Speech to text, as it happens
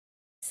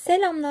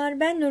Selamlar,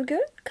 ben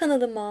NurGüL.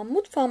 Kanalıma,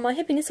 mutfağıma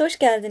hepiniz hoş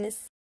geldiniz.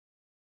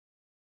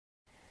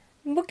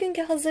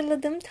 Bugünkü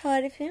hazırladığım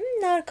tarifim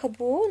nar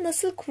kabuğu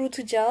nasıl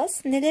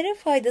kurutacağız, nelere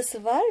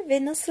faydası var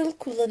ve nasıl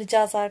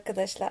kullanacağız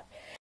arkadaşlar.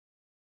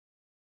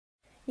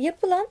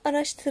 Yapılan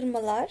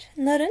araştırmalar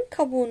narın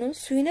kabuğunun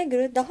suyuna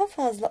göre daha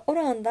fazla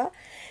oranda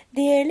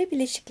değerli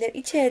bileşikler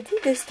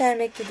içerdiği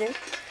göstermektedir.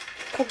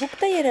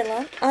 Kabukta yer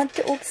alan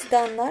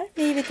antioksidanlar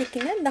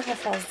meyvedekinden daha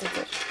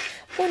fazladır.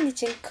 Bunun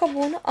için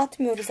kabuğunu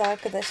atmıyoruz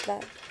arkadaşlar.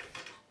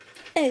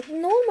 Evet,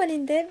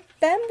 normalinde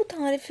ben bu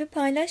tarifi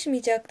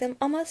paylaşmayacaktım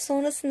ama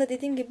sonrasında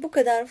dediğim gibi bu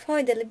kadar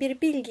faydalı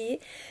bir bilgiyi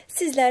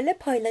sizlerle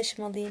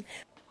paylaşmalıyım.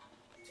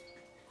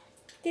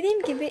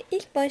 Dediğim gibi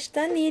ilk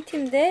başta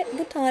niyetimde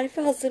bu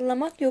tarifi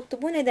hazırlamak yoktu.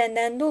 Bu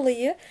nedenden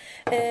dolayı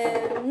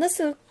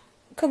nasıl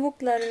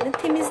kabuklarını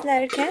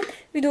temizlerken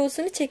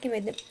videosunu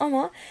çekemedim.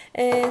 Ama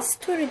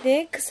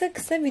story'de kısa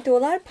kısa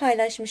videolar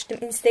paylaşmıştım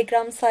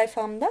Instagram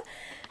sayfamda.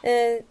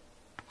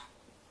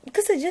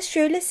 Kısaca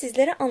şöyle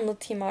sizlere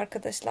anlatayım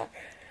arkadaşlar.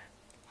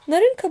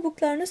 Narın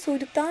kabuklarını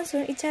soyduktan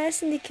sonra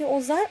içerisindeki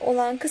o zar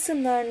olan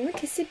kısımlarını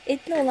kesip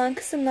etli olan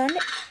kısımlarını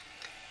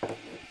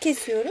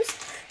kesiyoruz.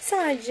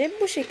 Sadece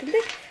bu şekilde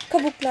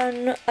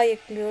kabuklarını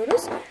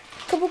ayıklıyoruz.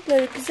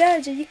 Kabukları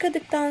güzelce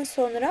yıkadıktan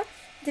sonra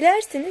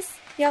dilerseniz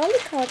yağlı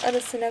kağıt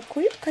arasına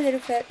koyup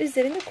kalorifer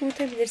üzerinde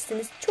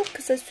kurutabilirsiniz. Çok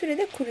kısa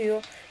sürede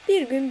kuruyor.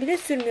 Bir gün bile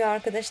sürmüyor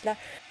arkadaşlar.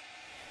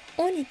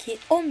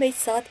 12-15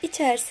 saat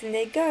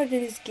içerisinde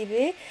gördüğünüz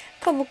gibi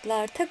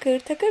kabuklar takır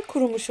takır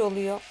kurumuş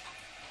oluyor.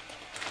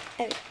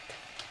 Evet.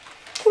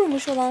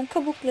 Kurumuş olan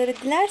kabukları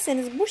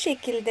dilerseniz bu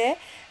şekilde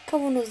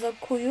kavanoza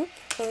koyup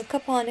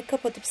kapağını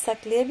kapatıp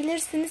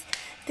saklayabilirsiniz.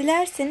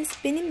 Dilerseniz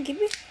benim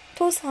gibi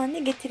toz haline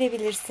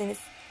getirebilirsiniz.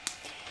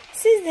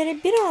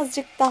 Sizlere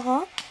birazcık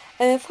daha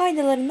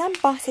faydalarından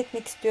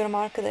bahsetmek istiyorum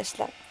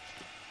arkadaşlar.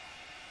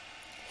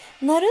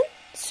 Narın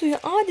suyu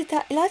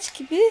adeta ilaç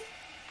gibi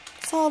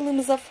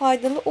sağlığımıza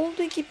faydalı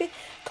olduğu gibi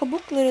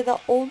kabukları da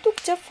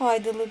oldukça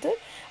faydalıdır.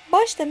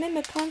 Başta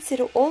meme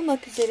kanseri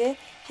olmak üzere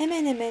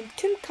hemen hemen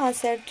tüm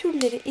kanser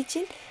türleri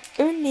için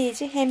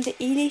önleyici hem de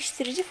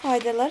iyileştirici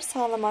faydalar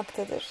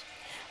sağlamaktadır.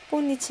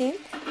 Bunun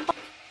için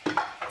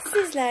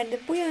sizler de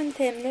bu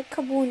yöntemle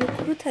kabuğunu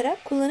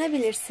kurutarak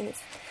kullanabilirsiniz.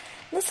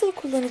 Nasıl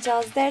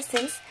kullanacağız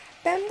derseniz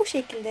ben bu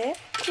şekilde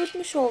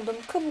kurutmuş olduğum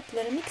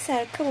kabukları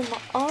mikser kabıma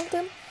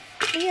aldım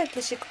ve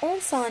yaklaşık 10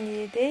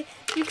 saniyede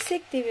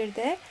yüksek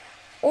devirde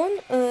 10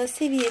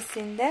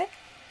 seviyesinde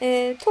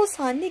toz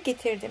haline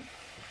getirdim.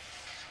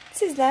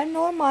 Sizler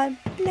normal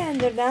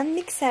blenderdan,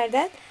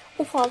 mikserden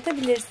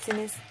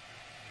ufaltabilirsiniz.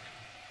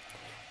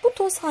 Bu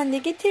toz haline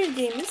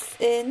getirdiğimiz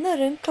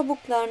narın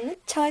kabuklarını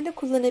çayda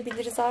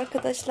kullanabiliriz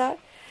arkadaşlar.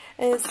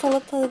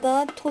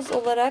 Salatada toz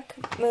olarak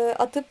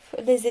atıp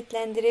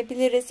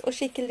lezzetlendirebiliriz. O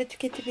şekilde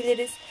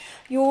tüketebiliriz.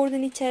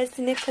 Yoğurdun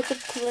içerisine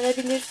katıp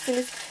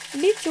kullanabilirsiniz.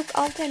 Birçok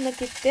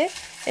alternatifte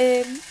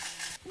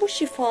bu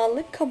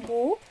şifalı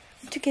kabuğu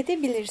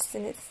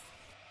tüketebilirsiniz.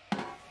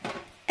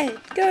 Evet,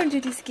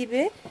 gördüğünüz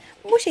gibi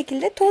bu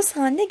şekilde toz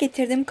haline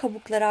getirdim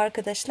kabukları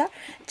arkadaşlar.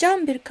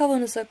 Cam bir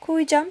kavanoza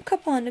koyacağım.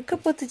 Kapağını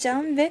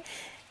kapatacağım ve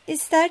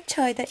ister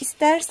çayda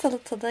ister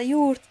salatada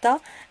yoğurtta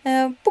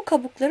bu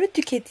kabukları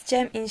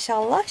tüketeceğim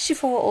inşallah.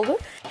 Şifa olur.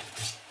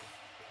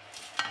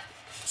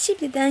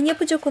 Şimdiden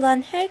yapacak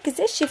olan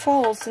herkese şifa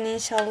olsun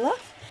inşallah.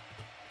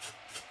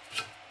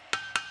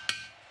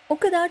 O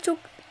kadar çok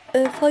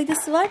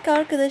faydası var ki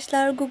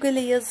arkadaşlar,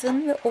 Google'e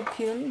yazın ve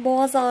okuyun.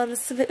 Boğaz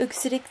ağrısı ve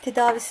öksürük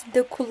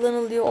tedavisinde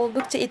kullanılıyor.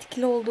 Oldukça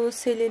etkili olduğu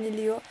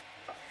söyleniliyor.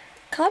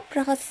 Kalp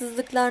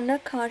rahatsızlıklarına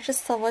karşı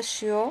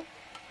savaşıyor.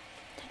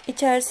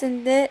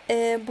 İçerisinde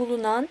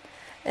bulunan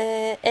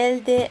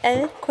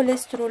LDL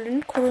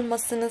kolesterolün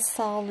korunmasını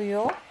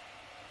sağlıyor.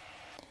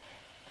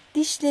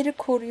 Dişleri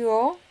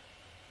koruyor.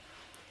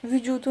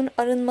 Vücudun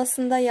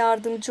arınmasında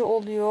yardımcı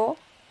oluyor.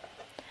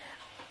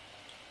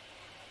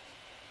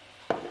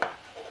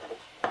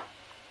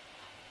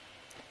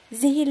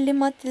 Zehirli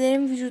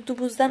maddelerin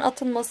vücudumuzdan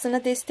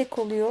atılmasına destek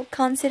oluyor.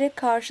 Kansere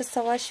karşı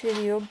savaş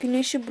veriyor.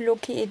 Güneşi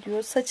bloke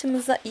ediyor.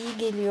 Saçımıza iyi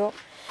geliyor.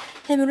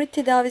 Hemoroid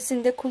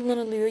tedavisinde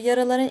kullanılıyor.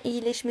 Yaraların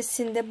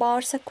iyileşmesinde,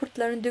 bağırsak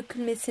kurtlarının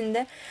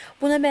dökülmesinde.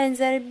 Buna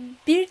benzer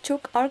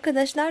birçok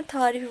arkadaşlar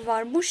tarifi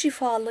var. Bu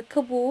şifalı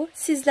kabuğu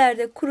sizler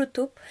de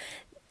kurutup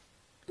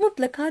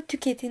mutlaka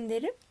tüketin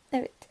derim.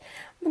 Evet.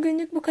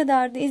 Bugünlük bu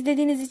kadardı.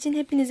 İzlediğiniz için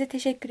hepinize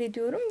teşekkür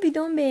ediyorum.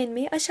 Videomu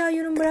beğenmeyi, aşağı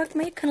yorum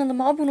bırakmayı,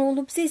 kanalıma abone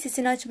olup zil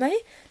sesini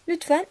açmayı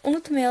lütfen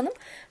unutmayalım.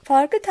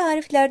 Farklı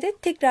tariflerde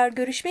tekrar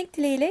görüşmek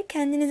dileğiyle.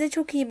 Kendinize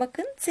çok iyi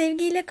bakın.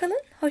 Sevgiyle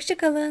kalın. Hoşça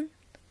kalın.